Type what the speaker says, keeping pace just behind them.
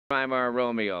Weimar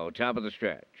Romeo, top of the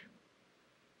stretch.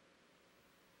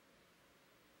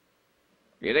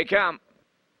 Here they come.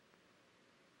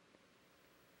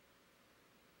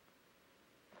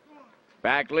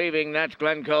 Back leaving, that's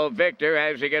Glencoe Victor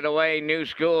as they get away. New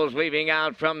Schools leaving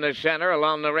out from the center.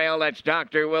 Along the rail, that's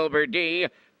Dr. Wilbur D.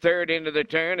 Third into the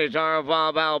turn is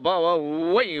R04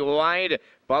 Balboa, way wide.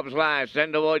 Bubs last,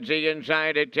 then towards the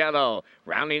inside at Tello.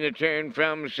 Rounding the turn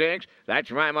from 6,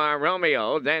 that's Weimar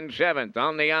Romeo. Then 7th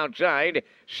on the outside,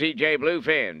 CJ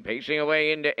Bluefin. Pacing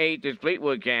away into 8th is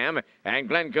Fleetwood Cam. And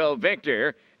Glencoe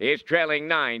Victor is trailing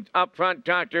 9th. Up front,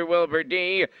 Dr. Wilbur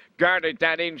D. Guarded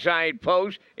that inside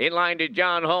post. In line to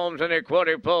John Holmes and a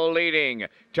quarter pole leading.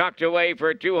 Tucked away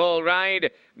for a 2-hole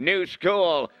ride. New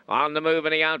School on the move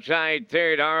in the outside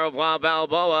third. R04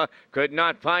 Balboa could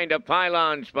not find a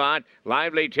pylon spot.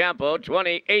 Lively tempo,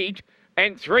 28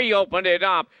 and 3 opened it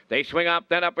up. They swing up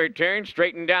that upper turn,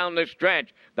 straighten down the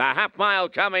stretch. The half mile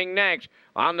coming next.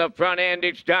 On the front end,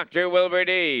 it's Dr. Wilbur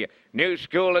D. New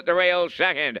School at the rail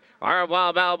second.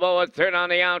 R04 Balboa third on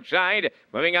the outside.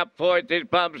 Moving up fourth is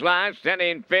Bubs last. Then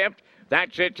in fifth,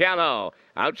 that's Itello.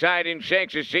 Outside in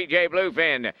 6 is CJ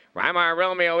Bluefin. Weimar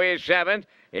Romeo is 7th.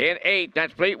 In 8th,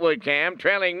 that's Fleetwood Cam.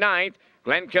 Trailing 9th,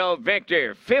 Glencoe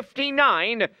Victor.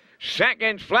 59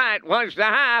 seconds flat was the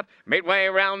half. Midway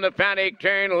around the paddock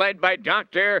turn, led by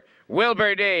Dr.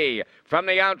 Wilbur D. From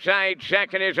the outside,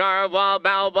 second is R04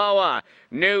 Balboa.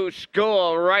 New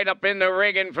School right up in the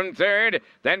rigging from third.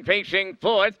 Then facing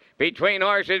fourth between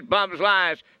horses, Bubs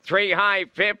last. 3 high,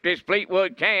 fifth is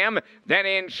Fleetwood Cam. Then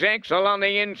in 6 along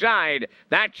the inside,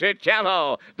 that's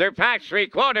Itello. They're past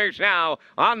 3/4 now.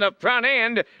 On the front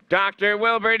end, Dr.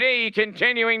 Wilbur D.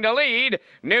 continuing to lead.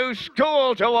 New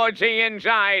School towards the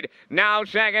inside. Now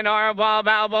second, R04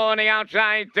 Balboa on the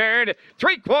outside third.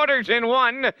 3/4 in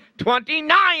 1.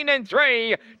 29 and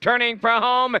 3. Turning for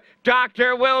home,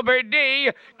 Dr. Wilbur D.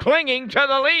 clinging to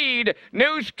the lead.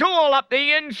 New School up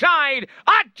the inside.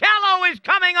 Itello is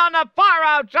coming on the far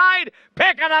outside,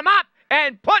 picking them up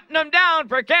and putting them down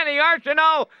for Kenny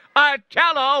Arsenault.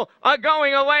 Itello, a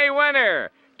going away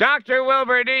winner. Dr.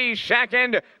 Wilbur D.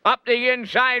 second. Up the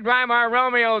inside, Weimar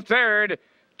Romeo third.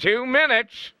 2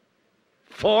 minutes,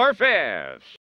 4/5.